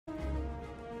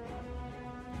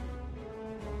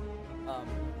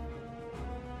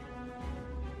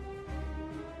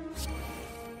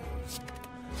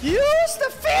Use the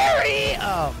fairy!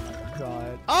 Oh my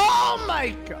god. Oh my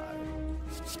god.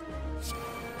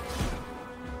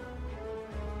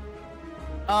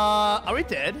 Are we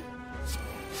dead?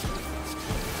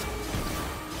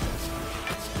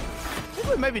 I think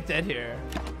we might be dead here.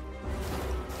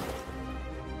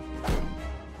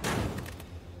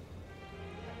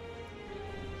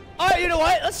 Alright, you know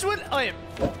what? Let's win. Oh, yeah.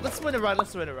 Let's win a run.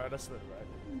 Let's win a run. Let's win a run.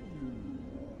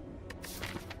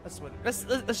 Let's win.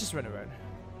 Let's just win a run.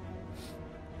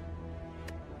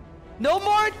 No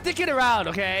more dicking around,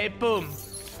 okay? Boom.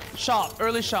 Shop.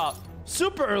 Early shop.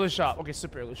 Super early shop. Okay,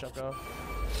 super early shop, go.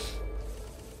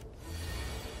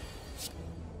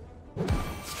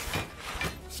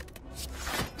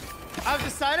 I've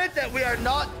decided that we are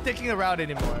not dicking around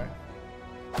anymore.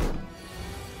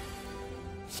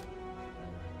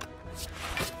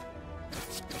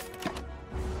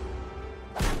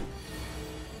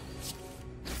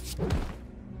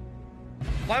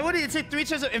 Why wouldn't you take 3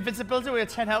 chairs of invincibility when you have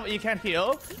 10 health and you can't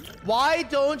heal? Why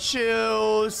don't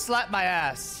you slap my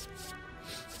ass?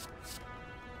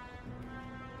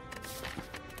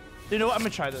 You know what? I'm gonna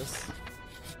try this.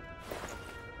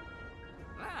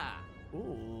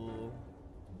 Ooh.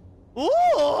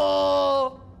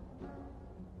 Ooh!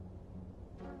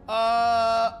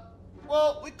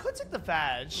 Well, we could take the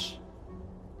Vag.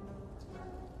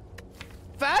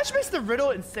 Vag makes the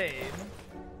riddle insane.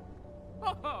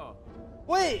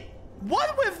 Wait,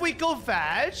 what if we go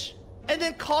Vag and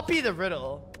then copy the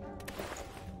riddle?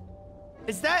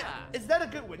 Is that a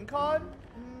good win con?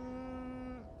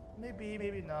 Maybe,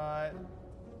 maybe not.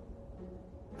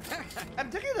 I'm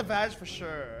taking the Vag for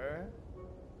sure.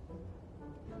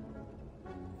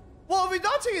 Well, if we're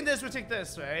not taking this, we take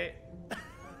this, right?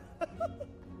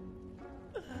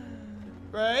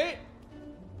 Right?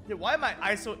 Dude, why am my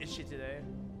eyes so itchy today?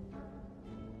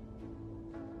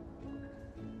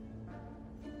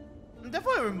 I'm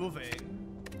definitely removing.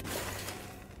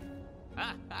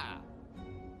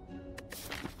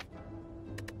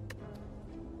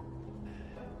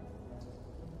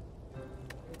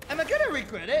 Am I gonna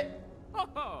regret it?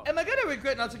 Am I gonna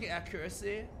regret not taking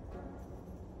accuracy?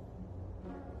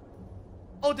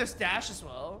 Oh, there's dash as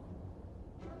well.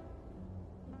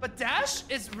 But dash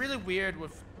is really weird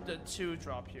with the 2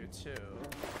 drop here too.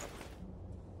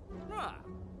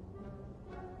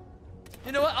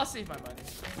 You know what? I'll save my money.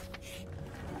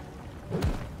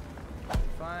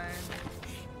 Fine.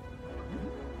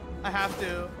 I have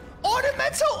to.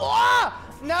 Ornamental! Ah!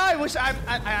 Now I wish I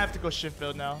have to go shift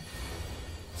build now.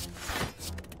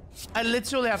 I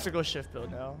literally have to go shift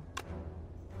build now.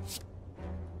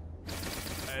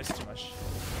 It's too much.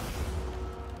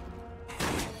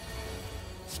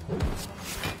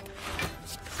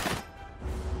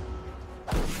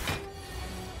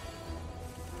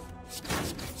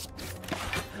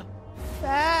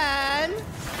 Fan.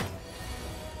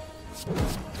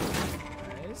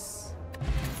 Nice.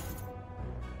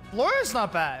 Flora's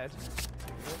not bad.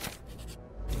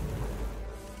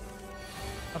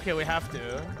 Okay, we have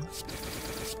to.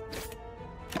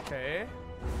 Okay.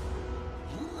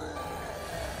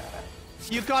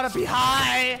 You gotta be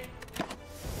high.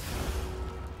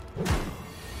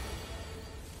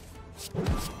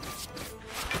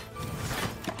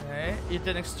 Okay, you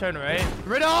did next turn, right?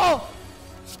 Riddle!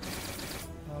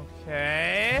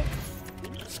 Okay.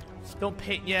 Don't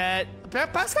paint yet.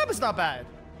 Backstab is not bad.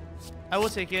 I will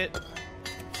take it.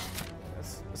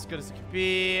 That's as good as it could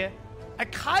be. I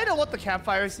kind of want the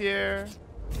campfires here.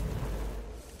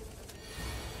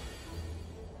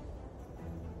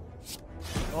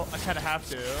 Oh, I kind of have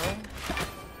to.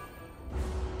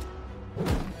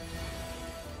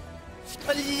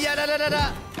 Yeah, da, da, da,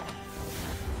 da.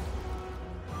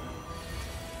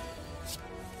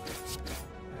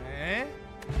 Okay.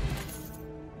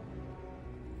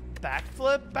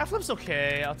 Backflip? Backflip's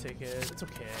okay. I'll take it. It's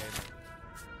okay.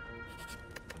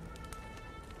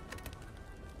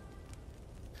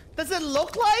 Does it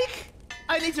look like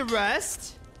I need to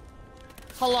rest?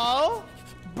 Hello?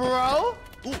 Bro?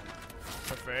 Ooh.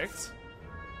 Perfect.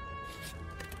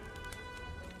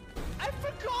 I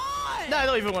forgot! No, I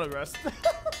don't even want to rest.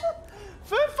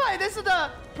 Food fight! This is the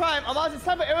prime. Amaz, it's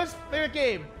time for everyone's favorite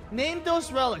game. Name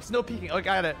those relics. No peeking. Oh, I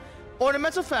got it.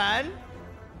 Ornamental fan.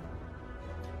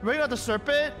 Ring on the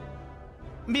serpent.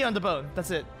 Me on the bone.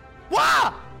 That's it.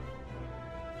 Wow!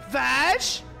 Vag?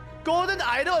 Golden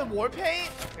idol and war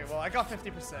paint? Okay, well, I got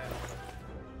 50%.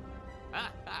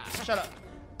 Shut up.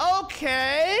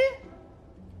 Okay.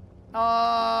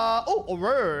 Oh,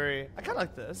 Aurora. I kind of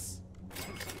like this.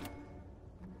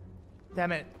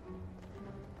 Damn it.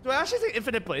 Do I actually take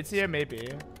infinite blades here? Maybe.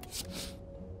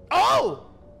 Oh!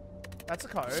 That's a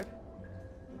card.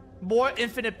 More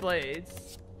infinite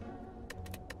blades.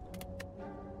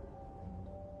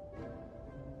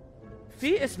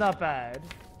 Feet is not bad.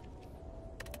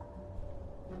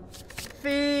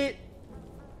 Feet.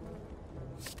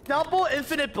 Double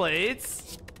infinite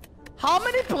blades. How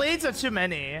many blades are too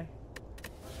many?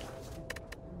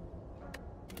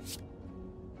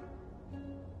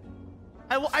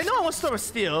 I know I want to start with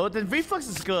steel. Then reflex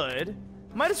is good.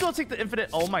 Might as well take the infinite.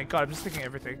 Oh my god, I'm just taking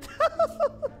everything.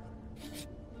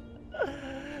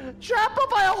 Trampled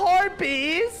by a hard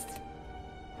beast.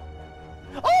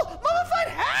 Oh, mummified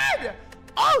head.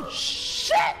 Oh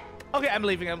shit. Okay, I'm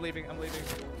leaving.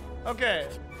 Okay.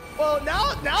 Well,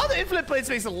 now the infinite blades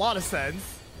makes a lot of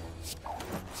sense.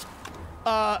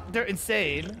 They're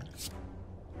insane.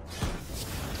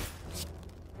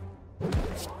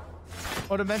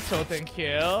 Ornamental, thank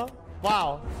you.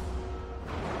 Wow.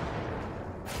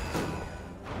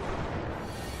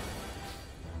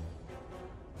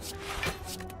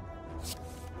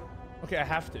 Okay, I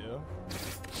have to.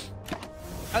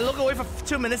 I look away for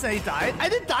 2 minutes and he died? I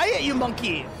didn't die yet, you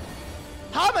monkey!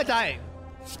 How am I dying?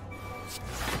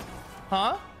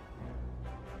 Huh?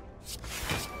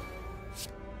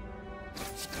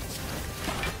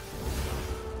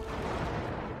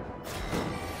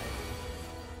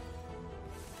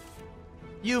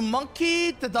 You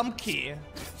monkey the dumpkey.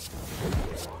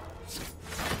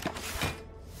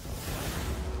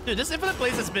 Dude, this infinite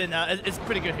blaze has been, it's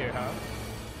pretty good here, huh?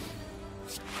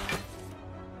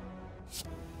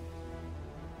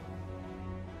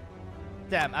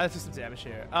 Damn, I have to do some damage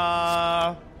here.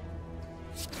 I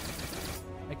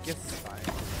guess it's fine.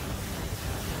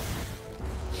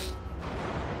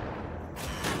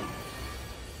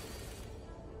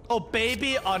 Oh,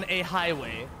 baby on a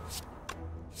highway.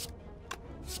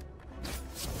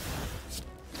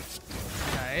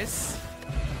 Nice.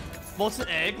 Molten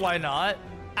egg, why not?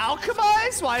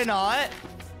 Alchemize, why not?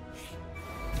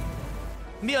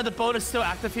 Me on the boat is still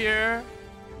active here.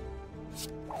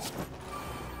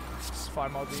 Just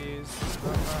farm all these.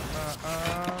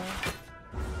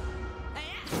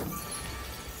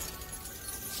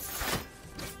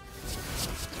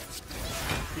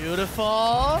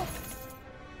 Beautiful.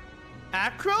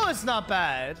 Acro is not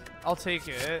bad. I'll take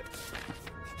it.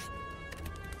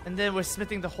 And then we're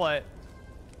smithing the what?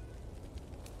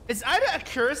 It's either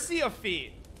accuracy or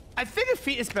feet. I think a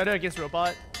feet is better against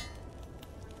robot.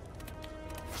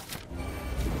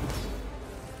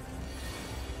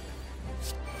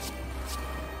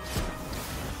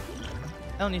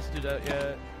 I don't need to do that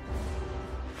yet.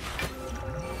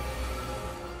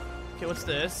 Okay, what's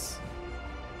this?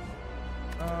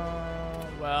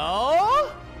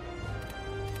 Well,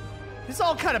 this is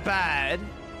all kind of bad.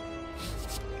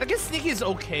 I guess sneaky is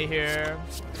okay here.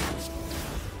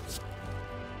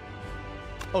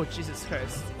 Oh, Jesus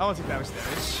Christ. I want to take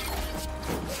damage.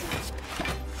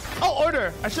 Oh,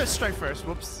 order! I should have strike first.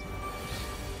 Whoops.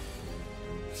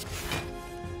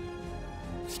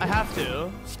 I have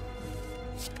to.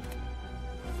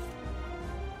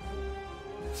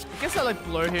 I guess I like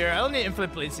blur here. I don't need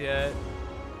infinite blades yet.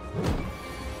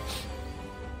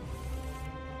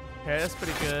 Okay, that's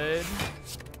pretty good.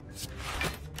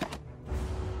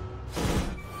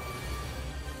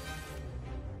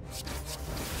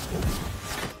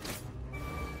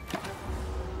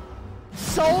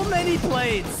 So many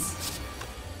blades.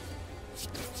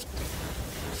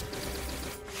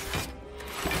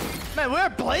 Man, we're a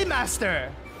blade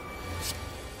master.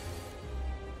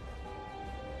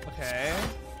 Okay.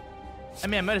 I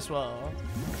mean, I might as well.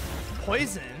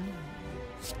 Poison.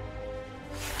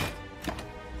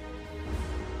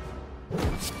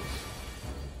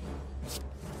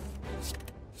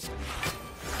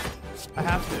 I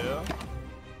have to.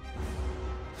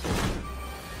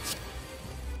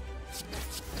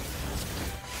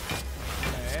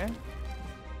 Okay.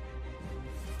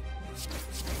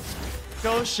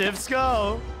 Go, shifts,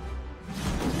 go.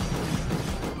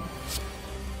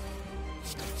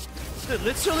 Dude,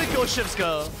 literally go, shifts,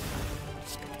 go.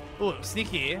 Ooh,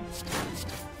 sneaky.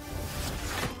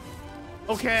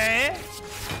 Okay. This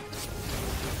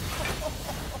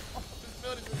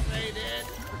build is insane, dude.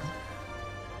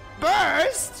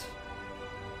 Burst?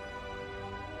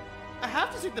 I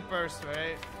have to take the burst,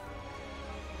 right?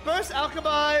 Burst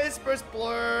alchemize, burst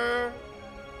blur.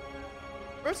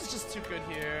 Burst is just too good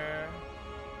here.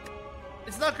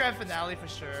 It's not grand finale for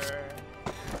sure.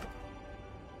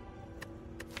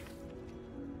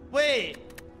 Wait.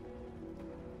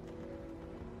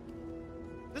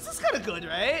 This is kind of good,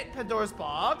 right? Pandora's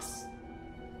box.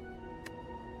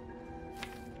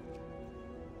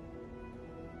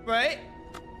 Right?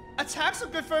 Attacks are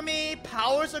good for me.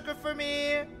 Powers are good for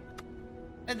me.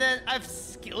 And And then I have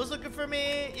skills looking for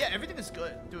me. Yeah, everything is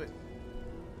good. Do it.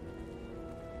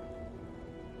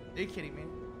 Are you kidding me?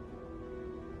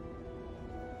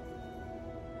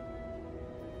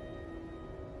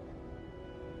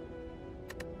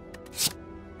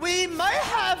 We might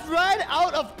have run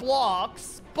out of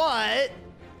blocks, but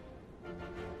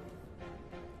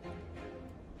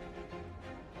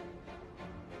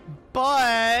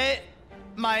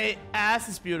my ass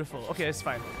is beautiful. Okay, it's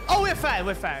fine. Oh, we're fine.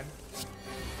 We're fine.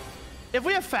 If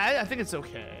we have fan, I think it's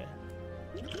okay.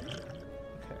 Okay.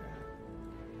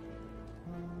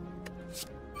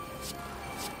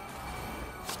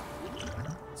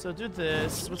 So do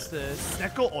this. What's this?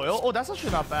 Necco oil? Oh, that's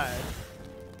actually not bad.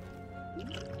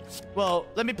 Well,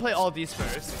 let me play all these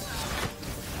first.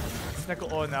 Necco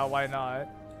oil now, why not?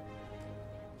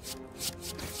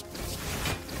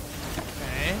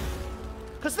 Okay.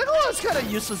 Because Necco oil is kind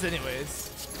of useless anyways.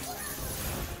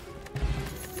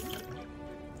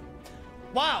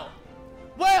 Wow.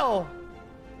 Well,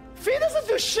 Fee doesn't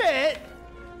do shit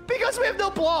because we have no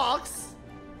blocks.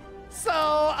 So,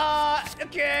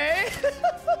 okay.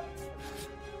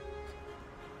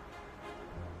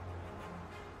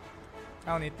 I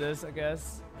don't need this, I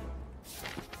guess.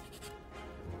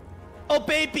 Oh,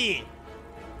 baby.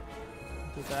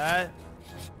 Do that.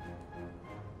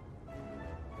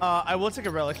 I will take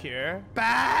a relic here.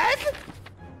 Bag?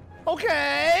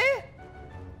 Okay.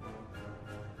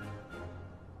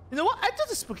 You know what? I do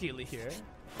the spooky elite here.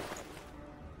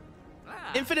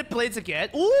 Infinite blades again.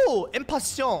 Ooh,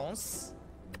 impatience.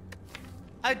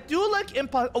 I do like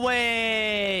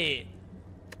wait.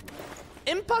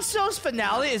 Impatience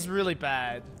finale is really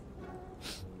bad.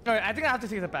 Alright, I think I have to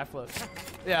take the backflip.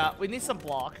 Yeah, we need some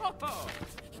block.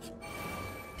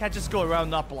 Can't just go around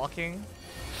not blocking.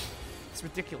 It's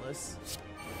ridiculous.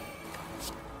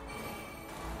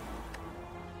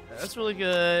 That's really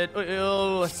good.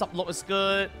 Oh, sub low is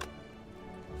good.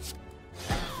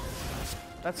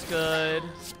 That's good.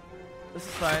 This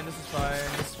is fine. This is fine.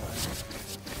 This is fine.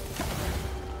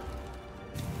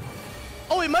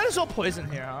 Oh, we might as well poison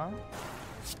here, huh?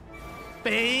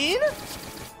 Bane?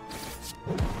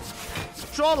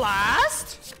 Draw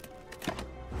last?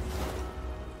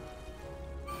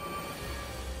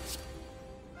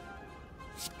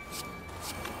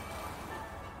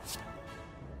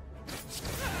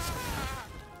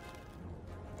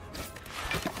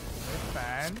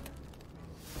 Fan.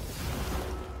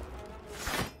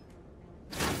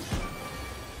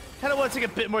 Kinda want to take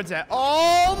a bit more damage.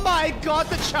 Oh my god,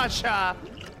 the cha-cha!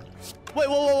 Wait,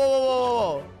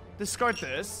 whoa. Discard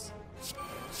this.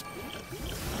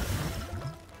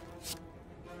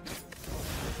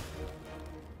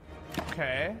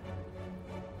 Okay.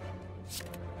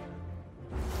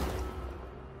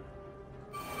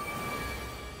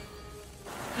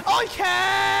 Oh, I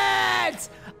can't!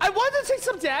 I wanted to take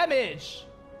some damage!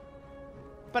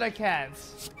 But I can't.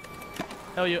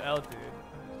 LUL, dude.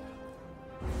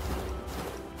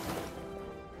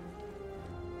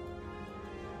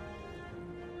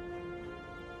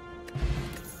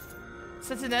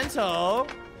 Sentinento.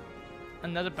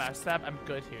 Another backstab. I'm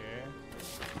good here.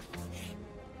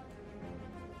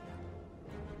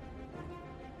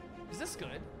 Is this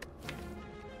good?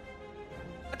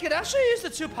 I can actually use the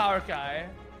 2 power guy.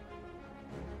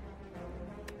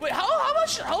 Wait, how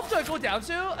much health do I go down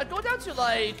to? I go down to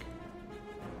like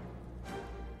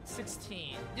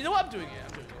 16. You know what? I'm doing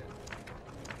it.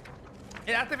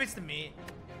 It activates the meat.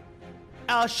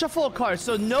 Shuffle a card.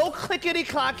 So no clickety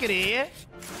clackety.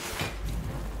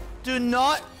 Do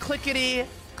not clickety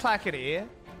clackety.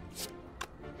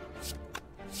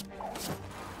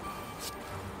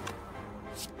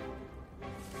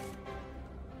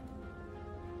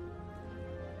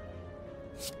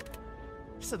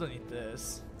 Still don't need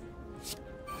this.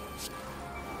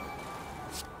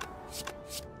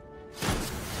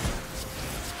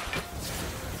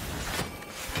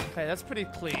 Okay, that's pretty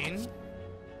clean.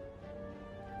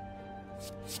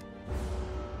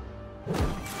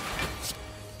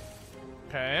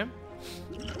 Okay.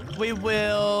 We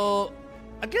will...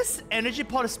 I guess energy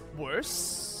pot is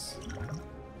worse.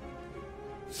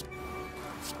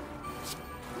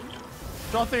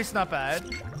 Draw 3 is not bad.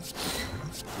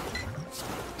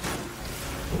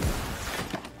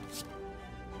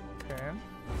 Okay.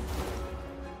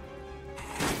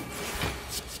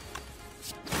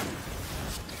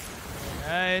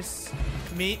 Nice.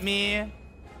 Meet me.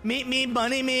 Meet me,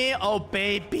 money me. Oh,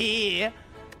 baby.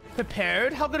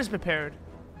 Prepared? How good is prepared?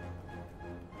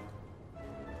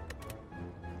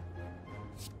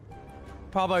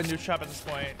 Probably a new trap at this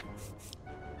point.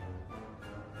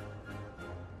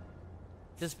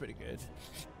 This is pretty good.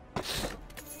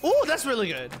 Ooh, that's really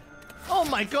good. Oh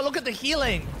my god, look at the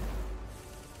healing.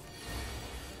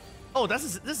 Oh, this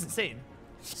is insane.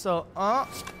 So,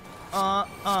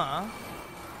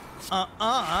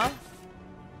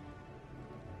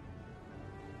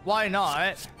 why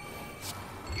not?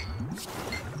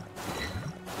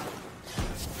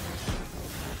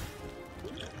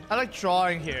 I like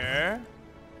drawing here.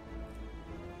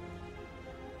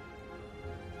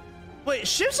 Wait,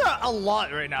 shifts are a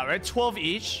lot right now, right? 12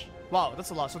 each. Wow, that's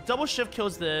a lot. So double shift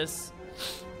kills this.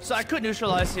 So I could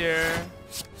neutralize here.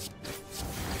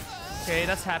 Okay,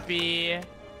 that's happy.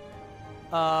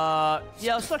 Yeah,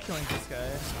 I'll start killing this guy.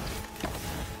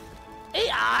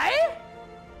 AI?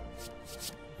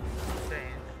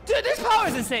 Insane. Dude, this power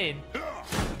is insane.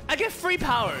 I get free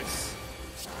powers.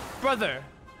 Brother.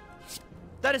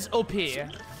 That is OP. You're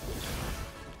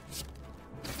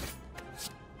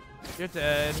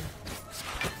dead.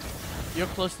 You're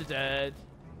close to dead.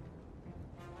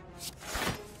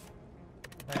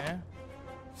 Okay.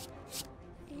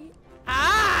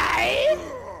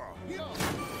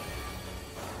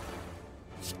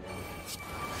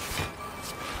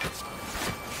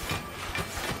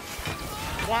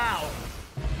 Wow.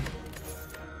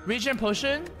 Regen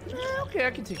potion? Okay,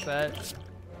 I can take that.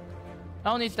 I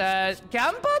don't need that.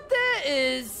 Gambate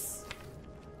is...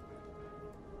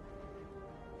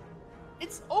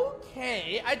 It's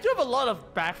okay. I do have a lot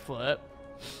of backflip.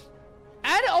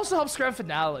 And it also helps grand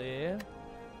finale.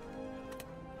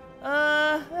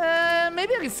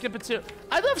 Maybe I can skip it too.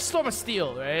 I do have Storm of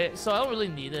Steel, right? So I don't really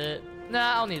need it.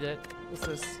 Nah, I don't need it. What's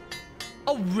this?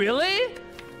 Oh, really?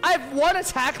 I have 1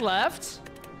 attack left?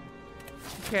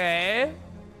 Okay.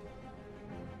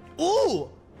 Ooh!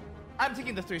 I'm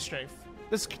taking the 3 strength.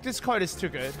 This card is too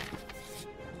good.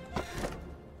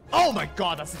 Oh my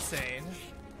god, that's insane.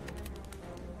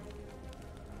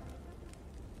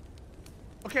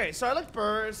 Okay, so I like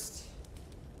burst.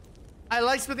 I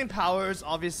like splitting powers,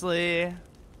 obviously.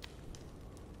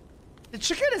 The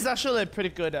chicken is actually a pretty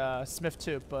good smith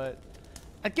too, but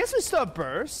I guess we still have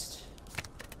burst.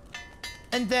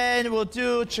 And then we'll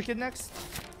do chicken next.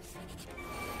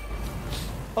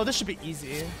 Oh, this should be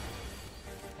easy.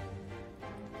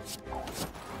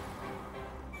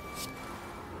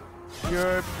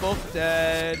 You're both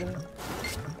dead.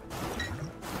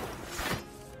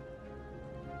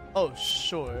 Oh,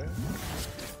 sure.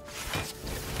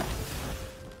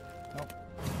 Nope.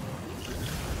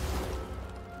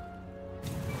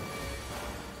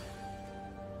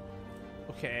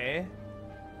 Okay.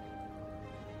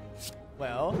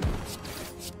 Well.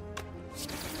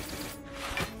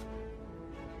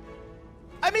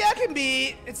 I mean, I can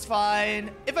be. It's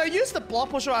fine. If I use the block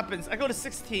push, what happens? I go to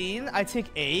 16. I take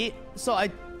 8. So I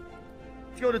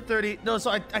go to 30. No,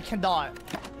 so I cannot.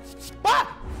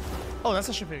 Ah! Oh, that's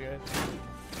actually pretty good.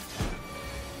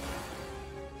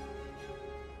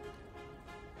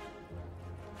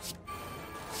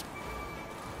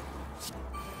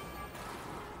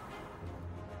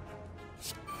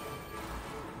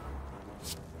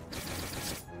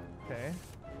 Okay.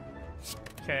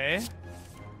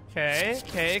 Okay.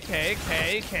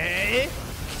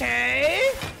 Okay.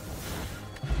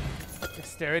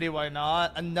 Dexterity, why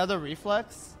not? Another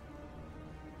reflex?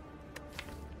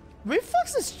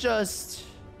 Reflex is just...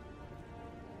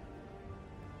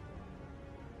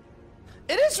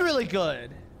 It is really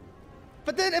good.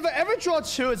 But then if I ever draw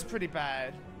 2, it's pretty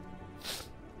bad.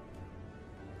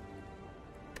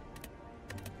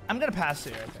 I'm gonna pass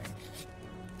here, I think.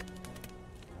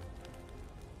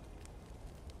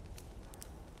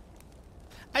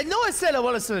 I know I said I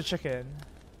want to sell a chicken.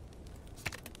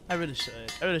 I really should.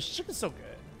 Chicken's so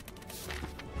good.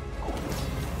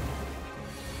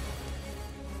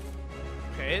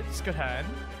 Okay, it's a good hand.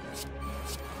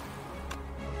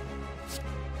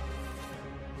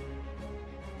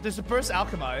 There's a burst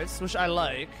alchemize, which I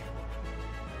like.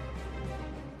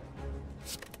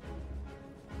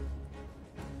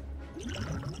 I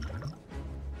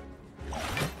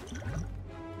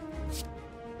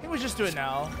think we just do it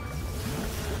now.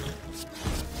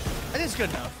 I think it's good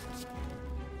enough.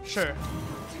 Sure.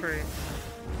 It's free.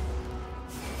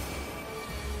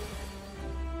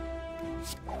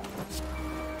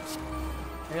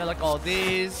 Yeah, like all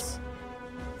these.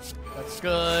 That's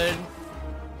good.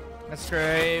 That's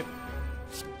great.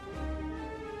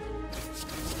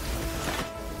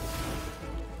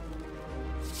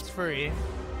 It's free.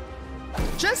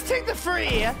 Just take the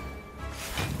free!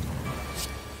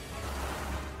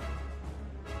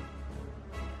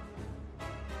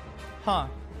 Huh.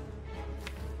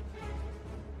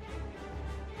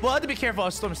 We'll have to be careful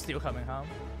of Storm Steel coming, huh?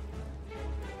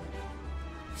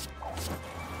 I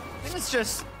think it's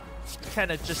just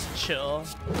kind of just chill.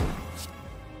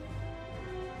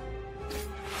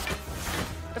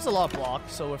 That's a lot of block,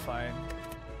 so we're fine.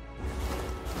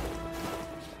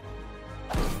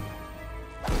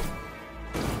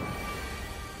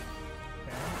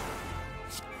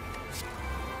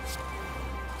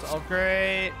 It's all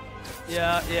great.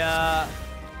 Yeah, yeah.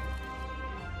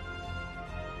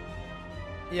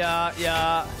 Yeah,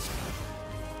 yeah.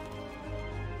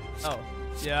 Oh,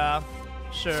 yeah.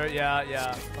 Sure, yeah,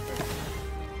 yeah. Okay.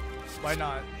 Why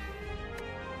not?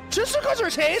 Just because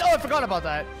retain? Oh, I forgot about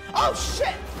that. Oh,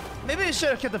 shit! Maybe I should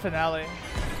have kept the finale.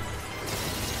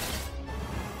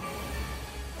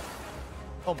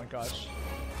 Oh my gosh.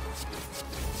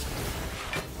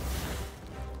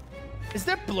 Is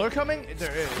there blur coming?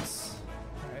 There is.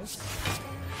 Nice.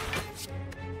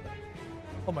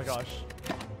 Oh my gosh.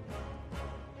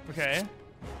 Okay.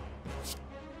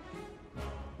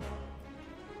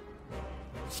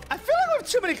 I feel like we have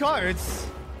too many cards.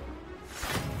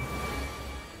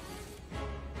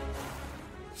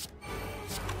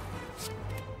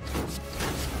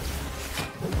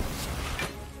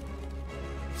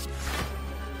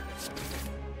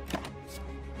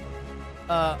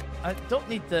 I don't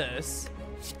need this.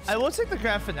 I will take the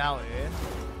grand finale.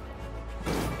 I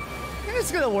think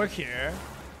it's gonna work here.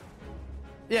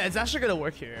 Yeah, it's actually gonna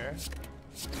work here.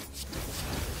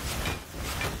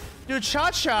 Dude,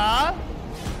 cha-cha!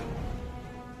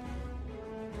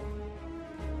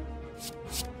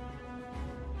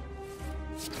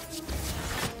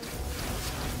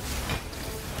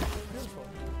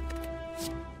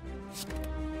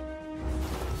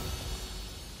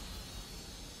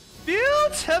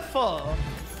 Beautiful!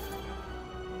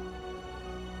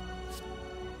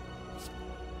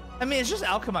 I mean, it's just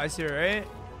alchemized here, right?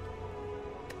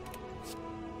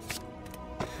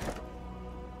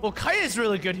 Well, Kite is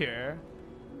really good here.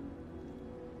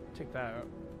 Take that out.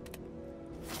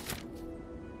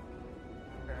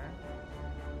 Okay.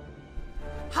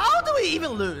 How do we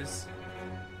even lose?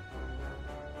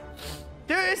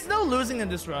 There is no losing in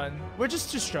this run. We're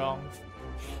just too strong.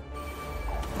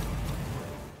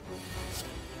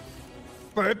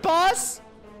 Bird Boss?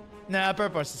 Nah,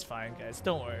 Bird Boss is fine, guys.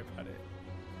 Don't worry about it.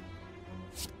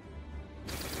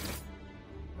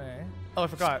 Okay. Oh, I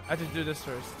forgot. I have to do this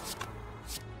first.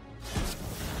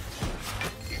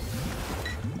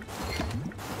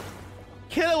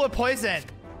 Kill it with poison.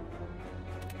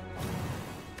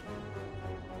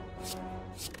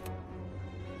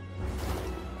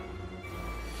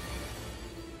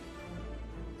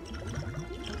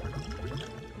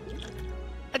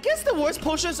 I guess the worst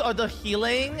potions are the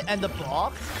healing and the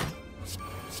block.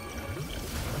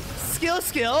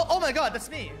 Skill. Oh my god, that's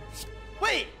me.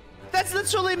 Wait, that's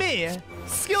literally me.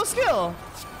 Skill.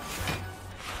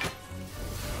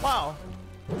 Wow.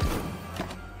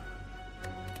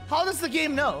 How does the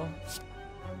game know?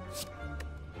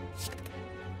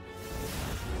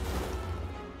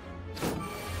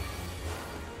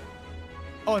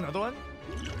 Oh, another one?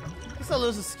 I guess I'll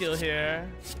lose a skill here.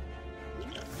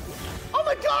 Oh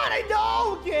my god, I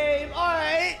know, game!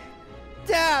 Alright.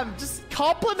 Damn, just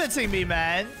complimenting me,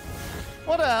 man.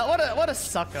 What a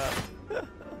suck up.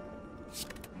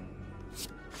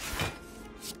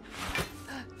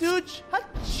 Dude,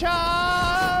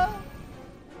 hacha!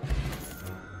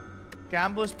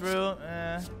 Gambler's Brew,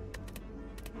 I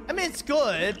mean, it's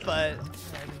good, but I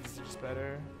think it's just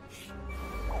better.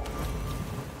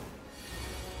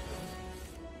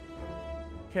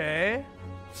 Okay.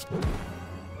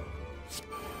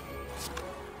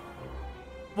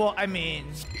 Well, I mean,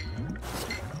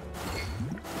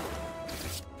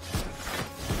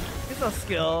 it's a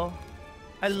skill.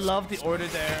 I love the order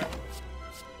there.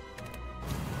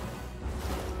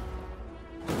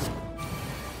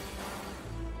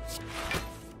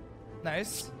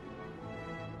 Nice.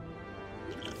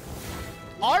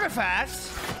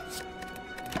 Artifacts?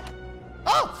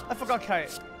 Oh! I forgot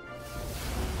Kite.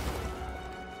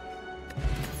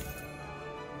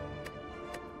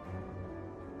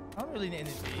 I don't really need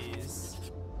any of these.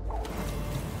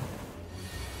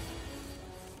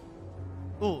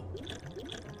 Ooh.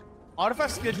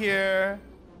 Artifacts good here.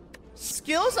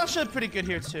 Skills actually pretty good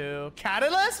here too.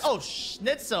 Catalyst? Oh,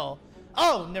 Schnitzel.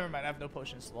 Oh, never mind. I have no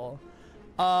potions, lol.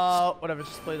 Whatever,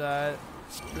 just play that.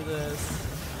 Do this.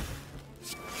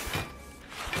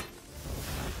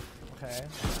 Okay.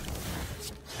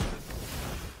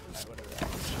 Alright, whatever.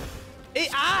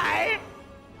 AI!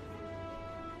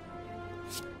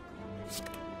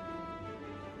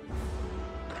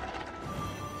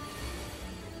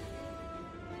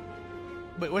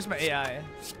 Wait, where's my AI?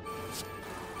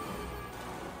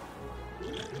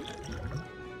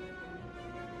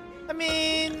 I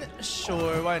mean,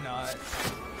 sure, why not?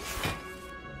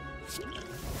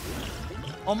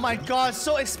 Oh my god,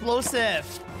 so explosive!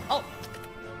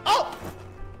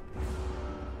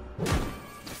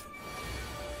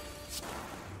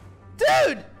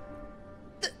 Dude!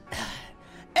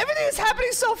 Everything is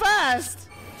happening so fast!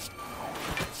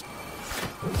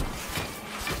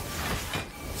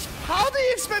 How do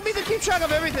you expect me to keep track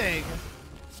of everything?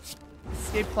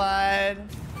 Escape plan.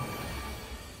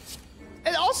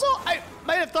 And also, I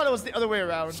might have thought it was the other way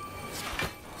around.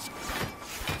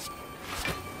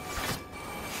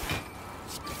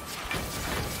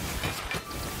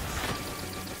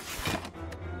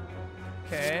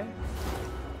 Okay.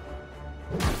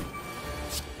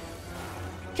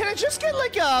 Can I just get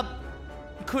like a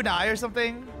kunai or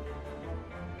something?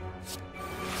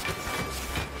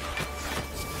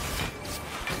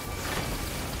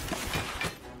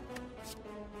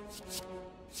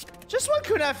 Just one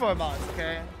kunai for a month,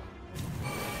 okay?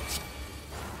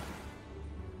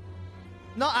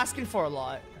 Not asking for a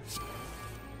lot.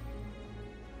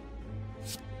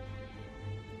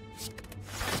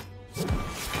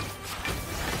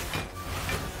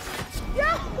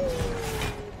 Yahoo!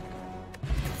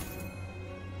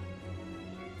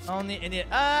 Only any.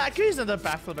 I could use another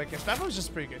backflip, I guess. Backflip is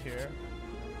just pretty good here.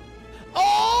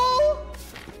 Oh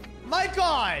my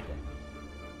god!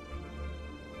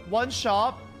 One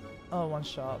shop. Oh, one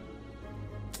shop.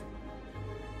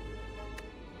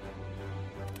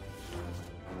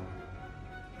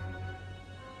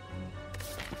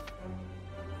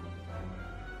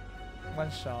 One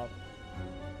shop.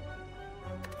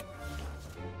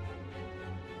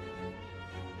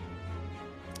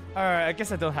 Alright, I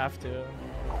guess I don't have to.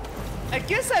 I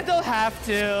guess I don't have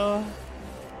to.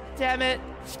 Damn it.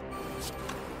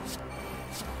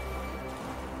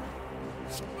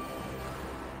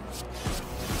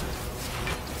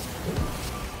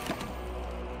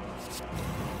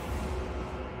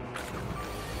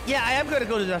 Yeah, I am gonna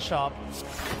go to that shop.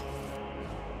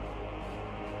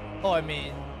 Oh, I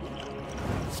mean...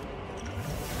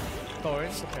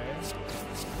 Thorns, okay.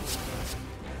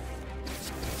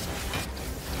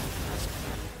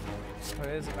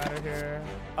 Okay, does it matter here?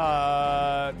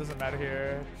 Doesn't matter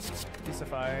here. These are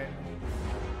fine.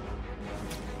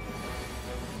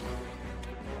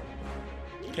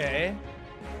 Okay.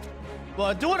 Well,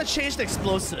 I do want to change the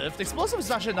explosive. The explosive is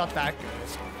actually not that good.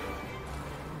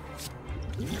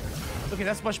 Okay,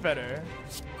 that's much better.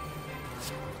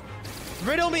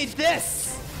 Riddle me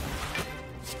this!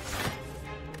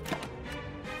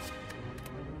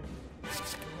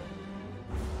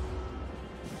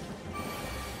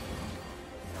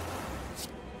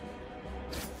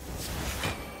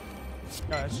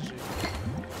 No, that's GG.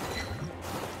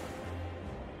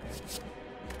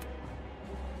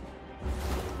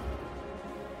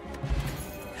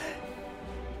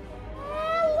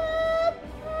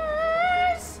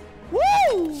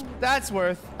 That's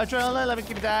worth adrenaline. Let me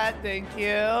keep that. Thank you.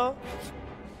 Oh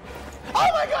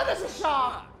my god, there's a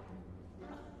shop!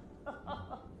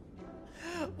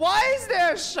 Why is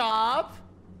there a shop?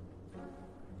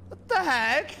 What the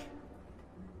heck?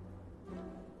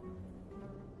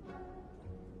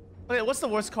 Okay, what's the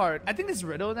worst card? I think it's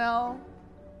Riddle now.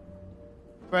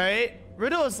 Right?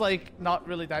 Riddle is like not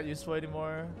really that useful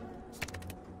anymore.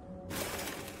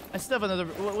 I still have another.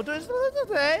 What do I still have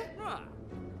today?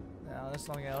 No, there's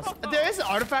something else. There is an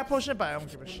artifact potion, but I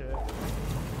don't give a shit.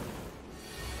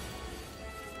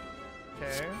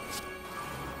 Okay.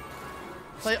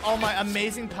 Play all my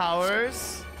amazing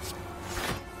powers.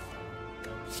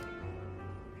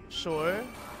 Sure.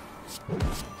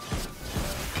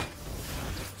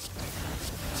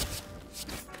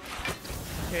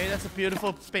 Okay, that's a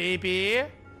beautiful baby.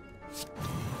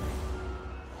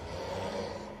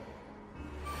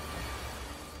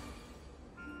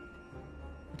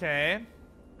 Okay.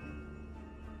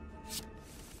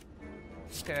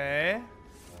 Okay.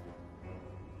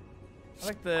 I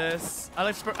like this. I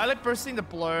like bursting the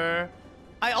blur.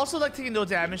 I also like taking no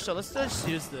damage, so let's just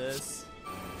use this.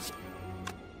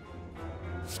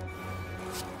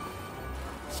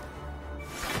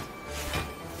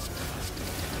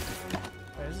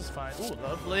 Okay, this is fine. Ooh,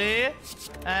 lovely.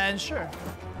 And sure.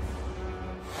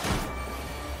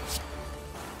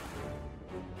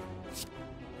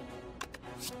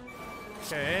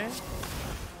 Okay.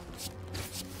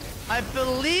 I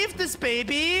believe this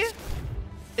baby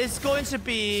is going to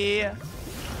be...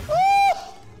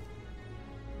 Oh!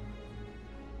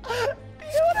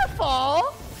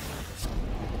 Beautiful!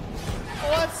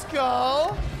 Let's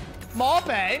go. Maul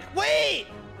Bank. Wait!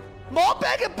 Maul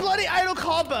Bank and Bloody Idol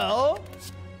combo?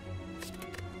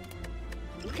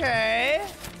 Okay.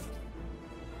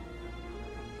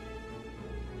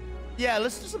 Yeah,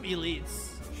 let's do some elites.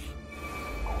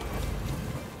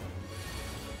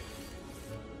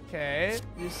 Okay,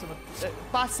 use some.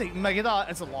 Boxing, Megiddo,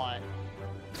 it's a lot.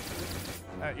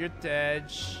 Alright, you're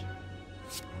dead.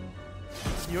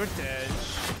 You're dead.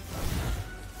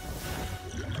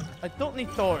 I don't need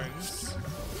thorns.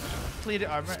 Pleated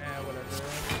armor, whatever.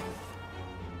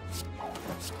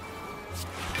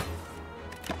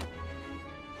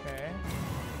 Okay.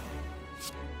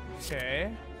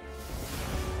 Okay.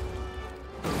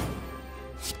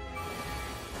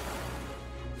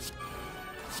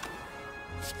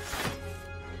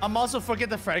 I'm also forget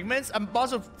the fragments. I'm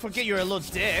also forget you're a little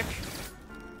dick.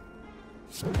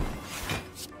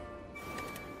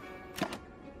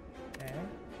 Okay.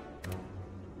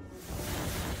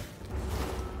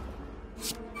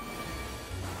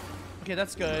 Okay,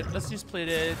 that's good. Let's use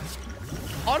plated.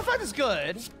 Artifact is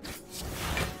good.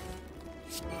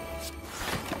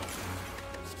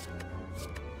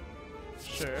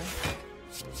 Sure.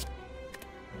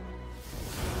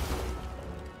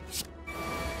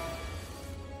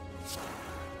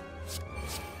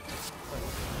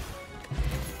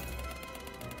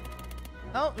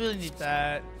 I don't really need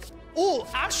that. Oh,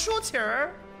 actual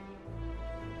terror.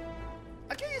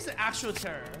 I can use the actual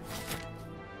terror.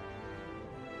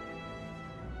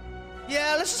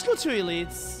 Yeah, let's just go 2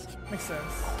 elites. Makes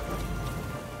sense.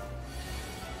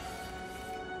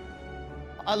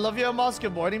 I love you, Amaz.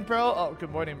 Good morning, bro. Oh,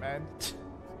 good morning, man.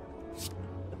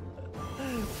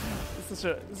 It's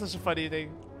such a funny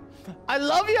thing. I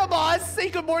love you, Amaz. Say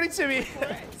good morning to me.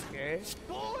 Okay.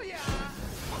 Oh yeah.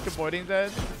 Good morning, then.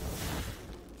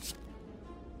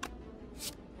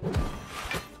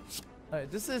 Alright,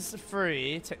 this is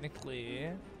free, technically.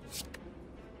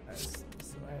 Is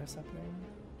what's happening?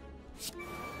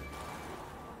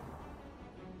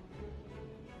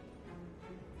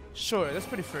 Sure, that's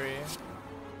pretty free.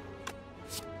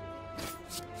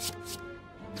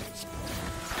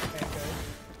 Okay, good.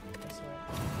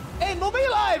 Hey,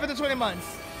 Mobile Live for the 20 months.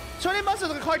 20 months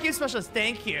with the card game specialist.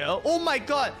 Thank you. Oh my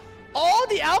god. All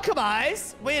the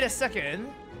alchemies. Wait a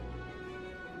second.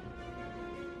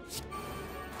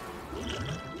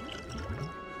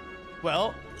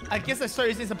 Well, I guess I start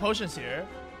using some potions here.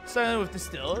 Starting with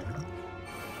distilled.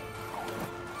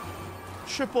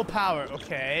 Triple power,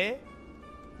 okay.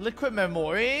 Liquid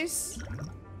memories.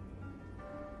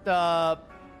 Backflip?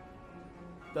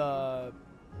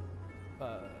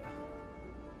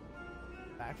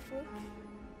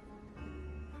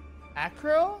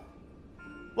 Acro?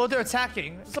 Well, they're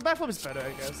attacking, so backflip is better,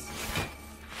 I guess.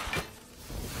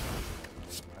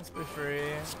 That's pretty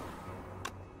free.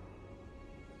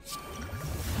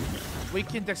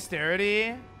 Weakened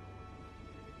dexterity.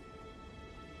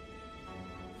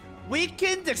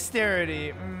 Weakened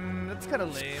dexterity. That's kind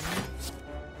of lame.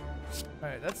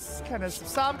 Alright, that's kind of.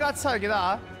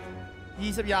 쌈가차기다.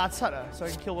 20야차라. So I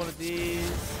can kill one of these.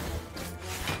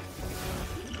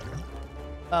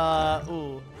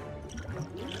 Ooh.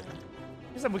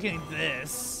 I guess I'm weakening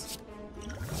this.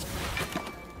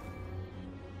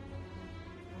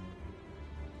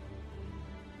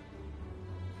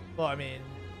 Well, I mean.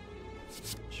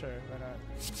 Sure, why not?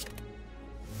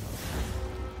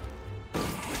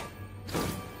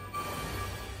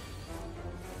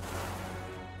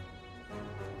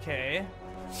 Okay.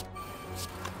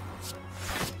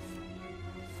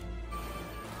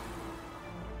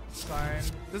 It's fine.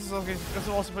 This is okay. This is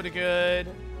also pretty good.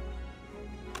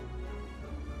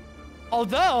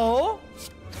 Although,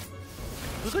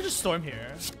 we could just storm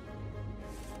here.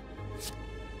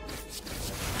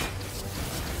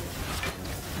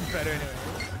 Better anyway.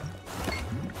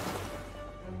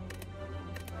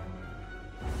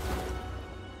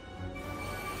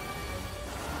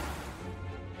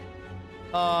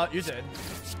 You're dead.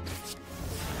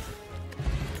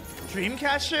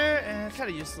 Dreamcatcher? Kind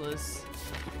of useless.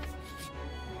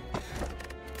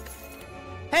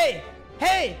 Hey!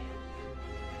 Hey!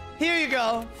 Here you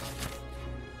go.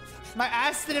 My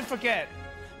ass didn't forget.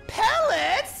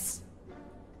 Pellets?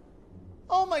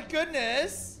 Oh my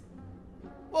goodness.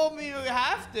 Well, we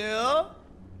have to.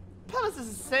 Pellets is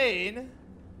insane.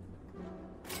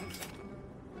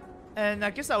 And I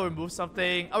guess I'll remove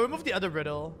something. I'll remove the other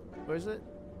riddle. Where is it?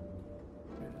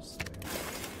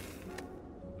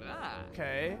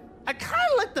 Okay. I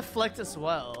kind of like deflect as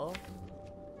well.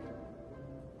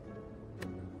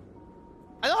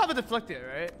 I don't have a deflect yet,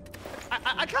 right?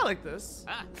 I kind of like this.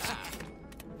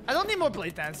 I don't need more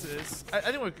blade dances. I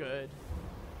think we're good.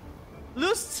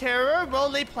 Lose terror, roll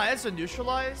lay plans to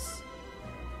neutralize.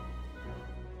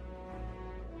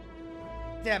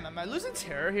 Damn, am I losing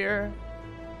terror here?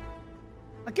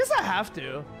 I guess I have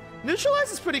to.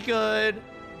 Neutralize is pretty good.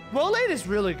 Roll late is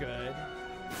really good.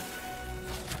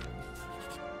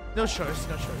 No choice,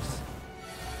 no choice.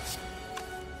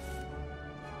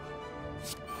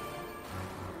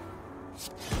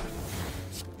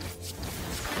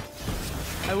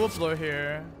 I will blur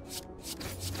here.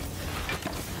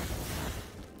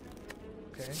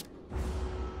 Okay.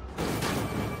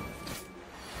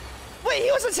 Wait,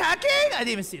 he was attacking? I didn't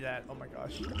even see that. Oh my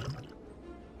gosh.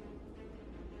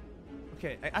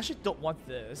 Okay, I actually don't want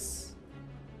this.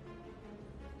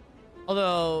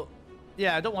 Although,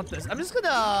 yeah, I don't want this. I'm just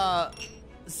gonna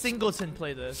singleton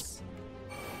play this.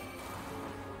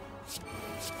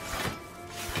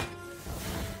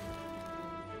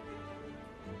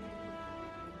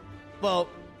 Well,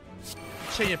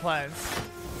 change your plans.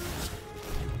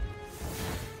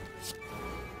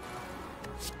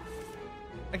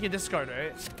 I can discard,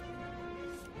 right?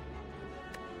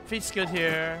 Feet's good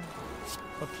here.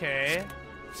 Okay.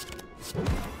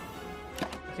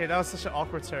 Okay, that was such an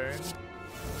awkward turn.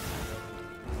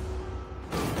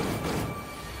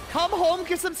 Come home,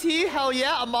 get some tea. Hell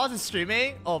yeah, Amaz is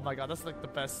streaming. Oh my god, that's like the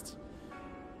best.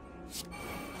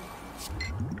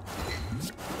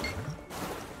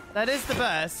 That is the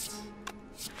best.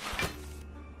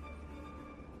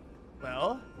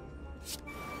 Well,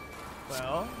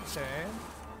 okay.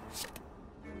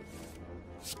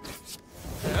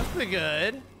 Yeah, that's pretty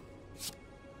good.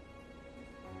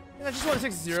 Yeah, I just want to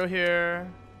take 0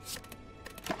 here.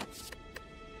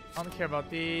 I don't care about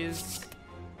these.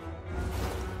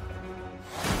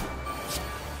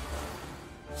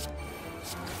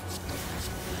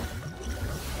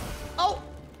 Oh,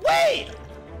 wait!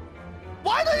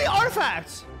 Why do the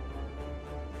artifact?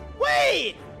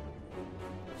 Wait!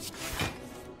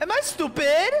 Am I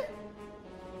stupid?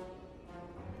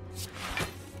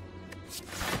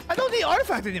 I don't need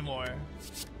artifact anymore.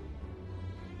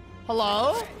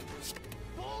 Hello?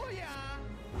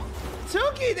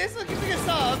 Tuki, this is giving a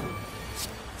sub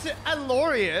to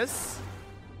Alorius.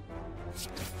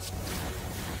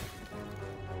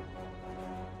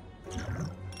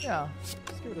 Yeah, let's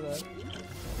get rid of that.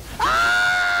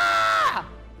 Ah!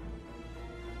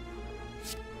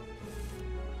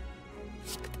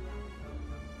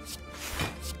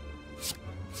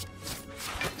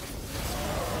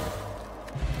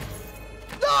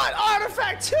 Not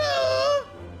artifact 2!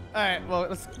 Alright, well,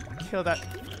 let's kill that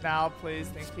now, please.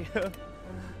 Thank you. Alright.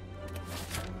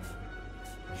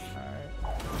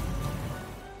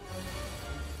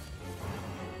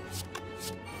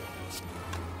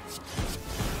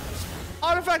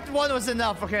 Artifact 1 was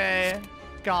enough, okay?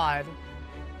 God.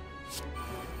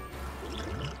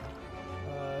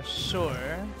 Sure.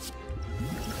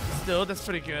 Still, that's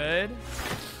pretty good.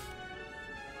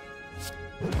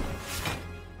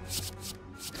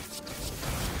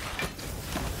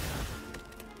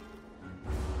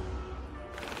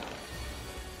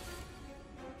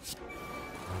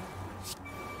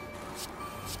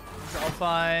 It's all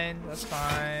fine. That's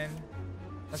fine.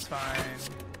 That's fine.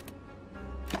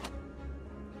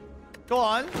 Go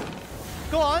on.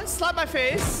 Go on. Slap my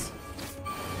face.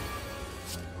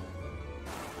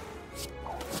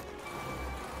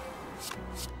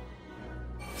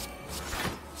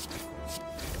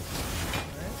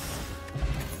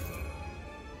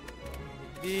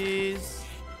 These.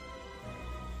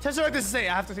 Tesseract is say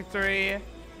I have to take 3.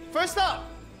 First up,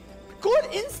 good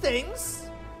instincts.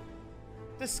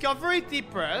 Discovery, deep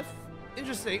breath.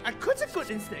 Interesting. I could take good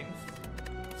instincts.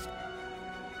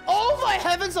 Oh my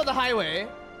heavens on the highway.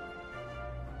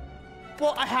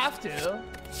 Well, I have to.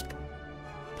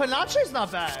 Panache is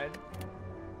not bad.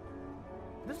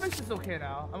 This makes it okay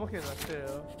now. I'm okay with that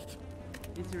too.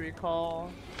 Easy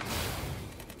recall.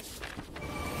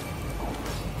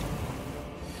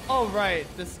 Oh, right.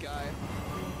 This guy.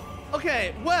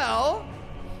 Okay, well,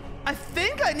 I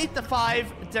think I need the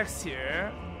 5 decks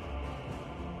here.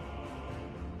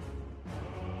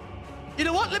 You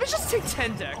know what? Let me just take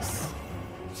 10 decks.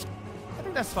 I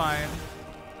think that's fine.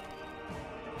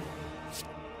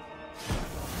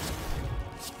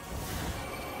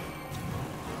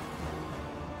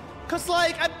 Cause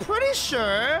like, I'm pretty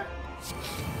sure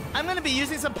I'm gonna be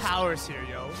using some powers here,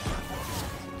 yo.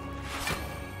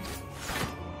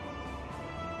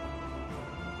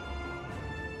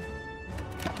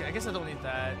 Okay, I guess I don't need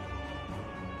that.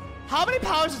 How many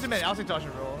powers is too many? I'll take dodge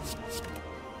and roll.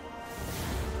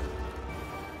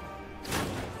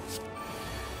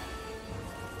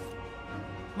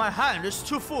 My hand is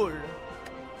too full.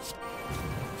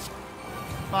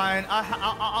 Fine,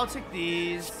 I'll take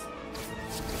these.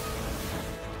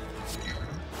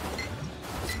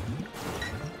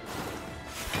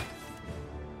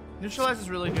 Neutralize is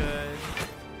really good.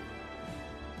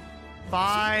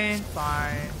 Fine,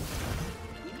 fine.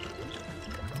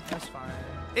 That's fine.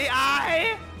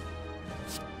 AI!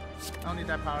 I don't need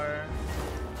that power.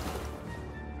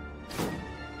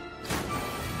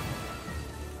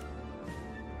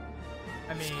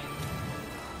 I mean,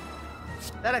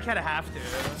 That I kind of have to.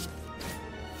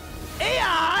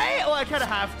 AI? Oh, I kind of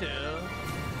have to.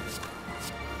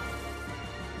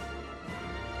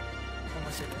 Oh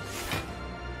my goodness.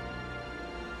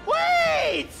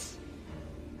 Wait!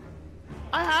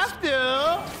 I have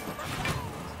to.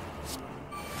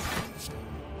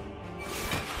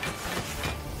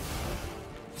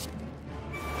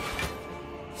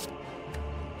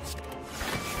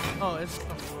 Oh, it's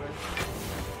not weird.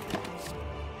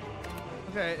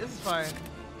 Okay, this is fine.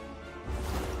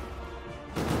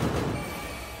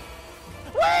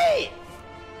 Wait!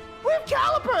 We have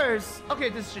calipers! Okay,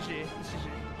 this is GG. This is GG.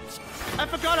 I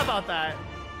forgot about that.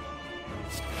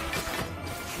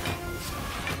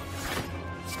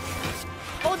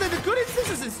 Oh, the good instance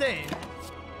is insane.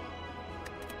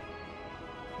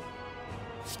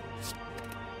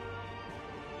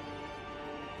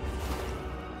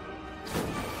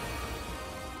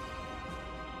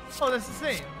 Oh, that's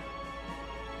insane.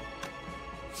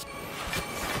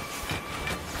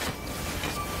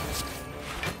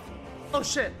 Oh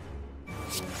shit.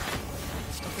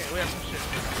 Okay, we have some shit.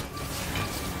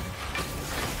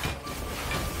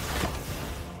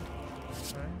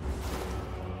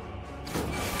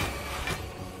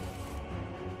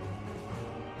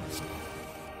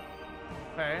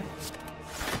 Okay.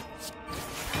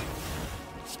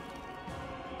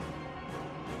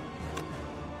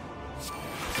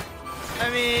 I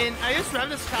mean, I just ran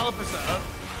this calipers up.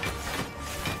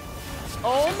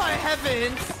 Oh my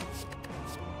heavens!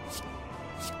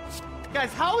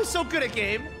 Guys, how are we so good at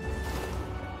game?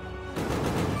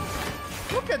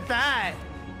 Look at that!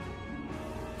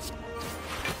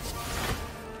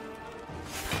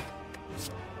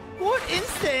 What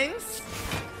instincts?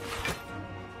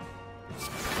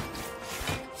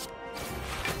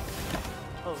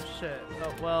 Oh shit.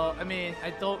 Oh, well, I mean,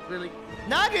 I don't really...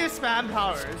 Now I get spam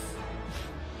powers.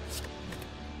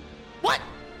 What?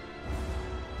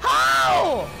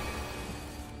 How?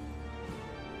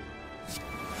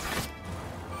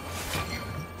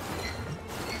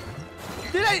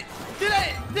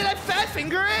 Did I fat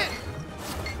finger it?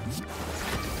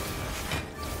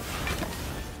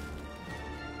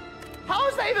 How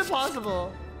is that even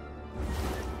possible?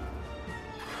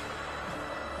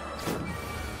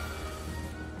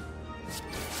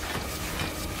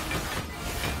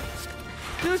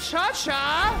 Dude,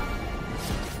 cha-cha!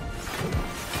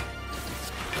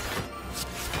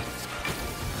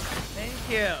 Thank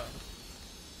you.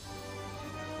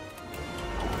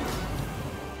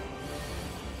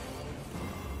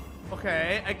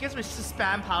 Okay, I guess we should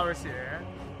spam powers here.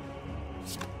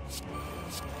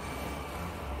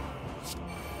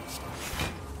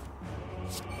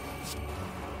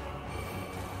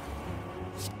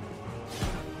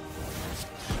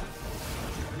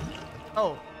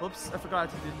 Oh, whoops, I forgot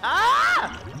to do.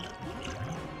 Ah!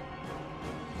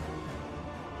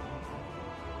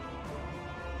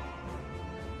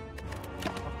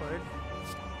 Awkward.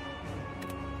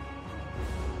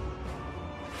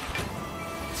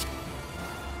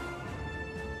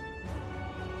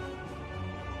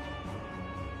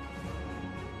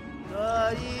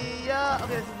 Yeah.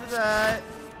 Okay, let's do that.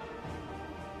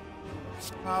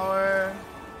 Power.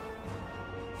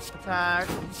 Attack.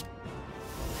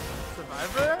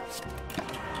 Survivor?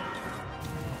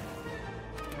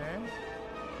 Okay.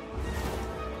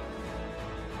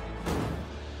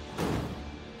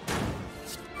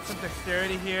 Some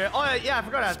dexterity here. Oh, yeah, I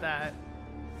forgot about that.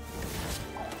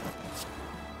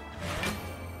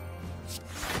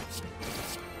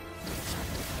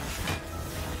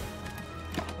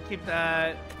 Keep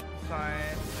that.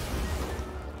 Fine.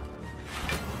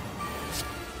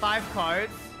 5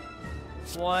 cards.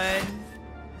 1,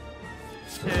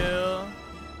 2,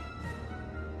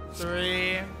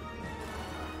 3.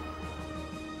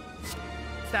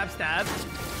 Stab, stab.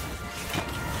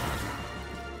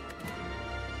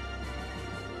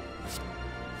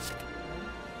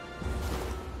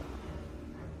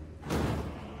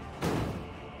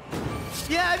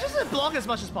 Yeah, just block as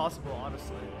much as possible,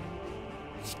 honestly.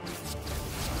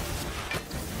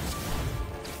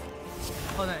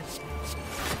 Oh, nice.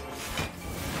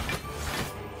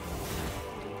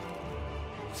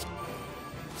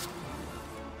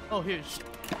 Oh, huge.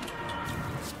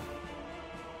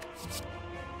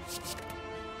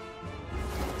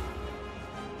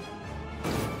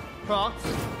 Procs.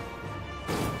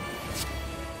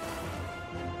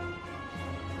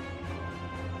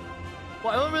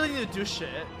 Well, I don't really need to do shit.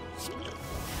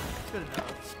 Good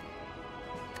enough.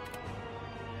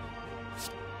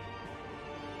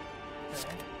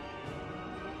 Okay.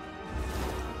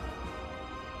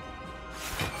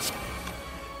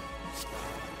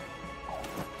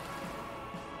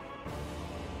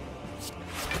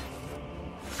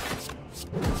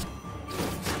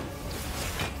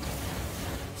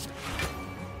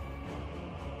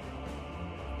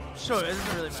 Sure, it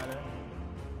doesn't really matter.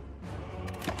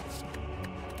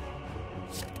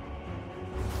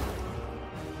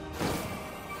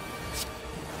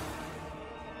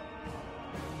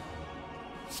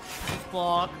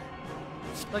 Block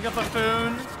like a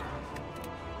buffoon.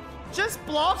 Just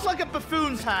block like a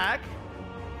buffoon, Pack.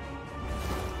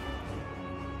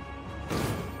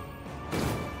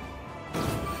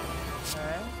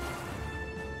 Okay.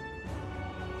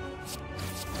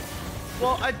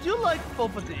 Well, I do like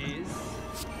both of these.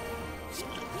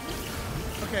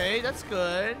 Okay, that's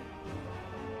good.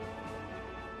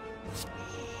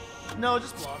 No,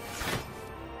 just block.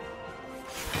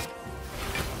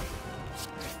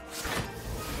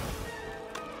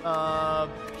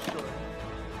 Sure.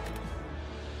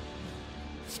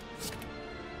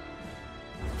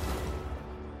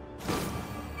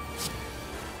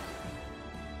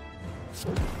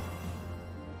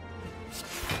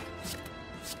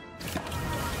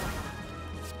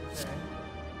 Okay.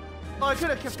 Oh, I could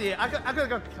have kept the. I could have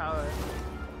got Kala.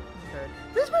 Okay.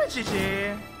 This is pretty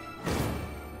GG.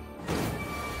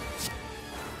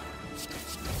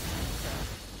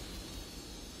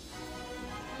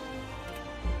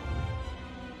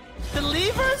 The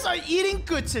levers are eating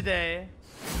good today.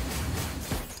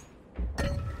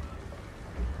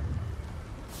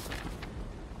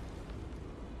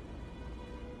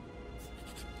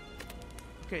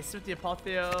 Okay, sit with the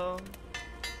Apotheo.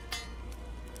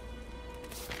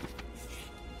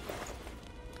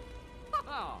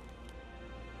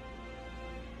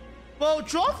 Well,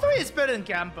 draw 3 is better than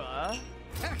Gamba.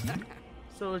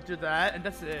 So we'll do that, and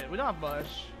that's it. We don't have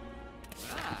much.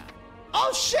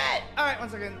 Oh shit! Alright, 1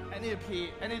 second. I need to pee.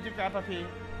 I need to do grandpa pee.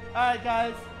 Alright,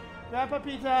 guys. Grandpa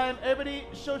pee time. Everybody,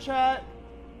 show chat.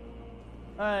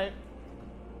 Alright.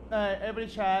 Alright, everybody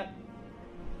chat.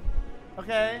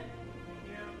 Okay?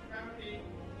 Yeah, grandpa pee.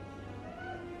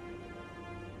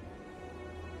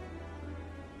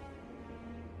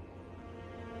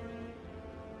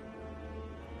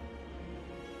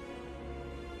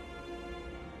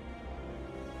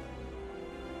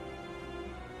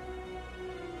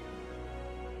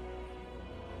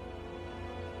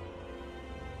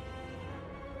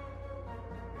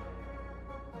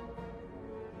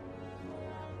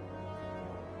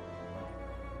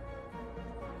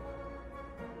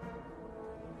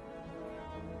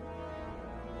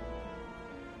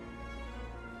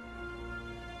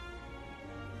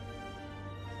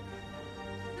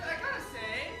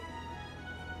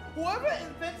 Whoever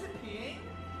invented peeing,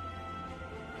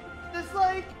 it's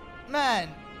like, man,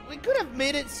 we could have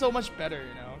made it so much better,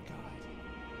 you know? God.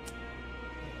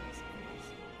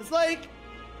 It's like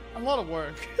a lot of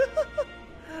work.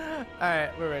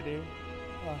 Alright, we're ready.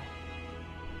 Oh.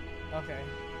 Okay.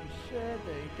 Shit,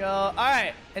 there you go.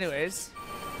 Alright, anyways.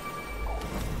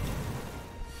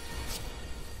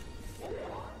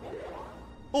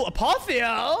 Oh, Apotheo!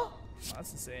 Oh,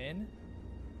 that's insane.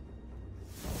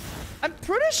 I'm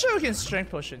pretty sure we can strength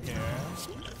potion here.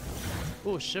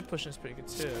 Oh, shift potion is pretty good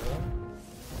too.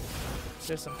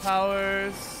 There's some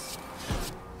powers.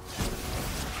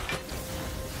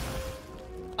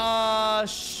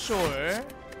 Sure.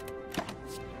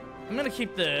 I'm gonna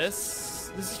keep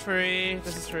this. This is free.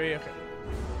 This is free. Okay.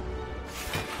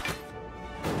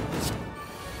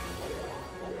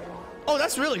 Oh,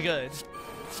 that's really good.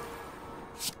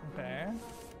 Okay.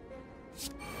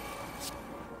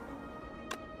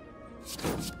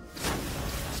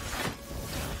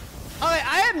 Alright,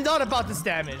 I am not about this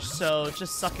damage, so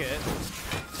just suck it.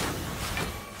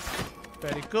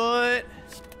 Very good.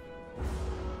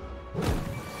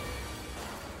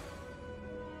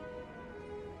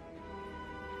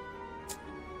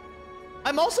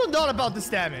 I'm also not about this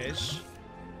damage.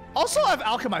 Also, I have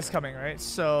Alchemize coming, right?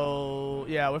 So,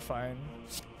 yeah, we're fine.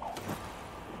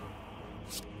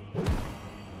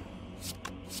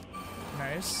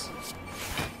 Nice.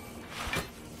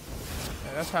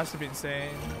 Yeah, that has to be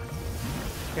insane.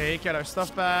 Okay, get our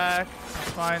stuff back.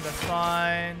 That's fine, that's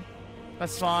fine.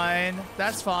 That's fine.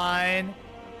 That's fine.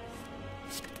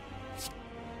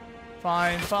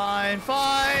 Fine, fine,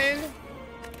 fine.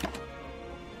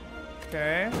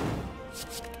 Okay.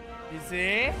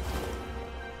 Easy.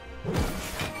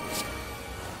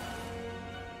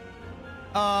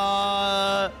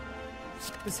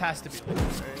 This has to be liquid,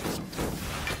 right?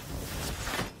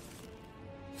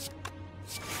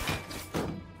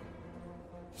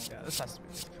 Yeah, this has to be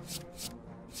liquid.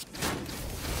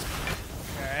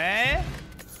 Okay.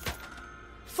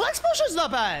 Flex potion's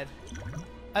not bad.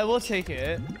 I will take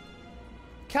it.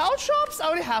 Caltrops? I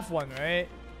already have one, right?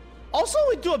 Also,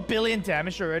 we do 1 billion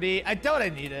damage already. I doubt I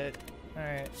need it.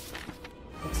 Alright.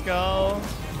 Let's go.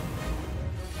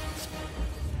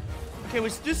 Okay, we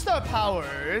do start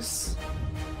powers.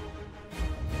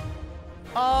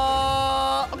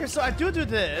 Okay, so I do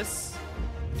this.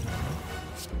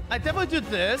 I definitely do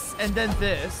this, and then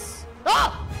this.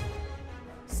 Ah!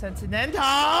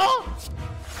 Sentimental!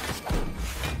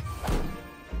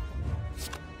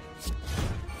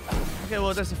 Okay,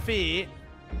 well, there's a feat.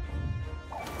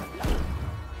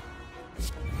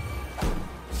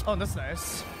 Oh, that's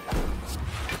nice.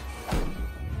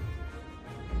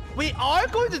 We are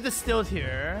going to distill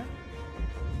here.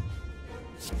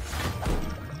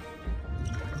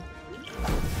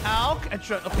 Alk,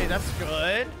 okay, that's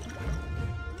good.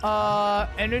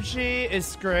 Energy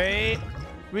is great.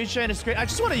 Regen is great. I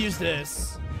just want to use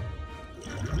this.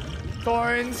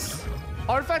 Thorns.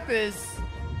 Artifact is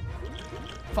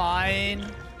fine.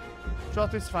 Draw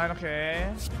 3 is fine,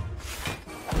 okay.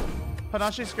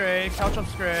 Panache's great.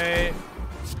 Caltrops great.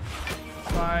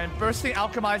 Fine. Bursting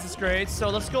Alchemize is great. So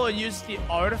let's go and use the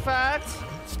artifact.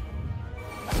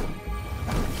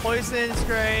 Poison is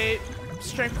great.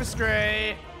 Strength is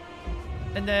great.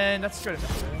 And then that's good.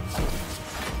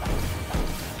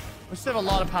 We still have a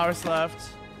lot of powers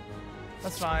left.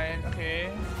 That's fine. Okay.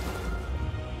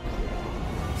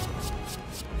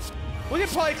 We can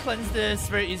probably cleanse this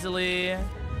very easily.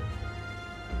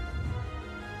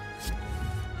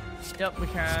 Yep, we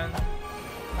can.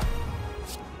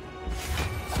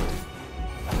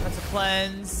 That's a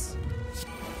cleanse.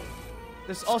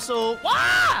 There's also...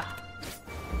 Wah!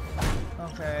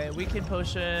 Okay, weaken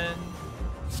potion.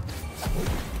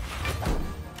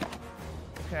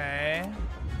 Okay.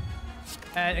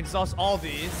 And exhaust all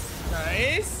these.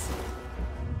 Nice.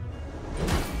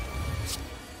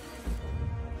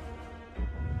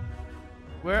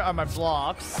 Where are my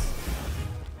blocks?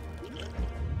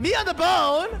 Me on the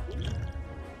bone!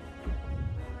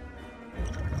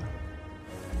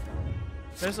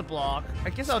 There's a block. I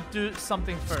guess I'll do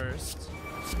something first.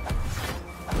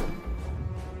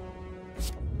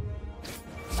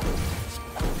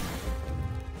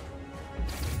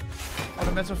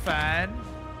 Ornamental fan.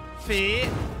 Feet.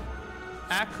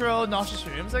 Acro, nauseous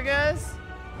fumes, I guess.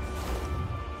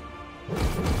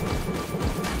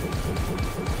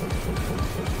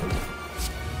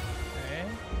 Okay.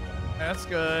 That's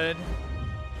good.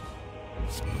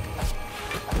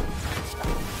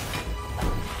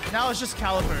 Now it's just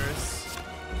calipers.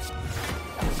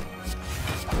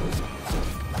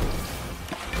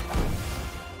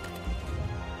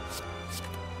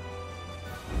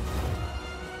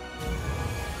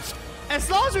 As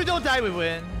long as we don't die, we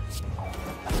win.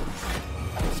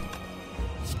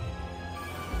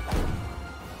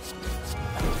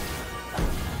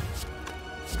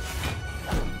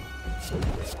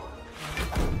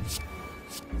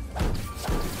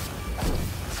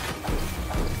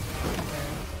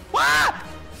 What?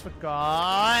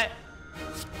 Forgot.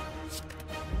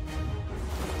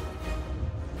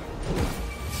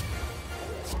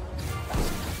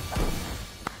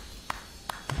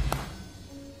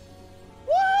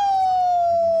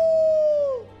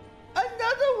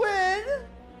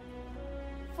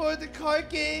 The card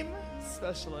game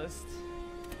specialist.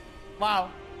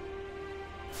 Wow.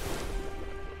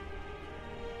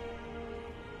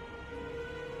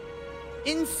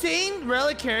 Insane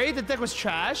reliquary. The deck was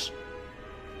trash.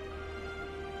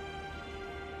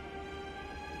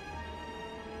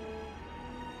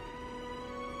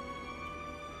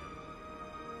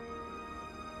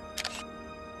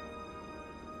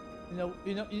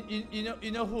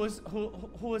 You know who was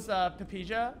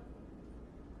Pepija?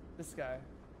 This guy.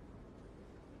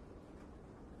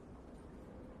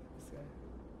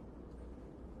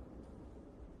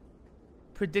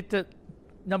 Predicted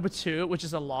number 2, which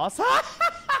is a loss.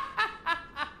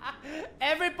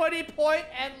 Everybody point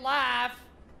and laugh.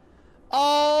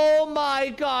 Oh my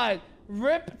god.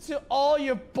 Rip to all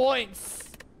your points.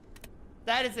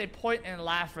 That is a point and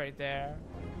laugh right there.